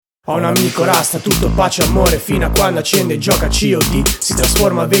Ho un amico rasta, tutto pace e amore fino a quando accende e gioca COD. Si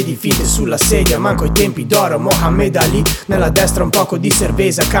trasforma, vedi finte sulla sedia, manco ai tempi d'oro Mohammed Ali. Nella destra un poco di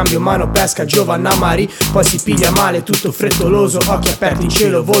cerveza, cambio mano pesca Giovanna Mari. Poi si piglia male, tutto frettoloso, occhi aperti in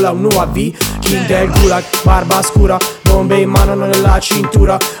cielo, vola un UAV. King del gulag, barba scura, bombe in mano non nella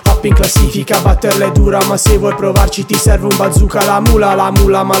cintura. Up in classifica, batterla è dura, ma se vuoi provarci ti serve un bazooka. La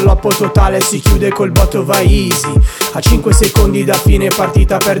mula, malloppo totale, si chiude col botto, vai easy. A 5 secondi da fine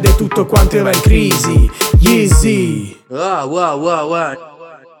partita perde tutto quanto va in crisi. Yeezy. Wow.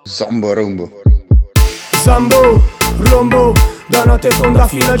 Zambo rombo. Zambo, rombo, da notte fonda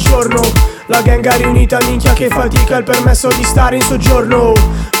fino al giorno. La gang è riunita, minchia che fatica, il permesso di stare in soggiorno.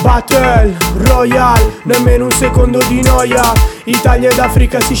 Battle Royale, nemmeno un secondo di noia. Italia ed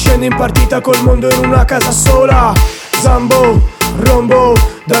Africa si scende in partita col mondo in una casa sola. Zambo, rombo,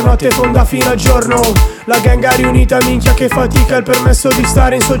 da notte fonda fino al giorno. La gang è riunita, minchia che fatica, il permesso di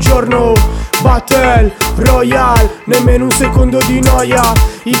stare in soggiorno. Battle Royale, nemmeno un secondo di noia.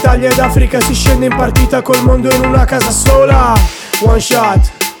 Italia ed Africa si scende in partita col mondo in una casa sola. One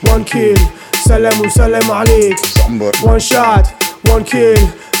shot, one kill, salam alik. Zambo One shot, one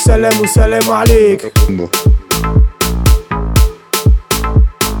kill, salam alik. rombo.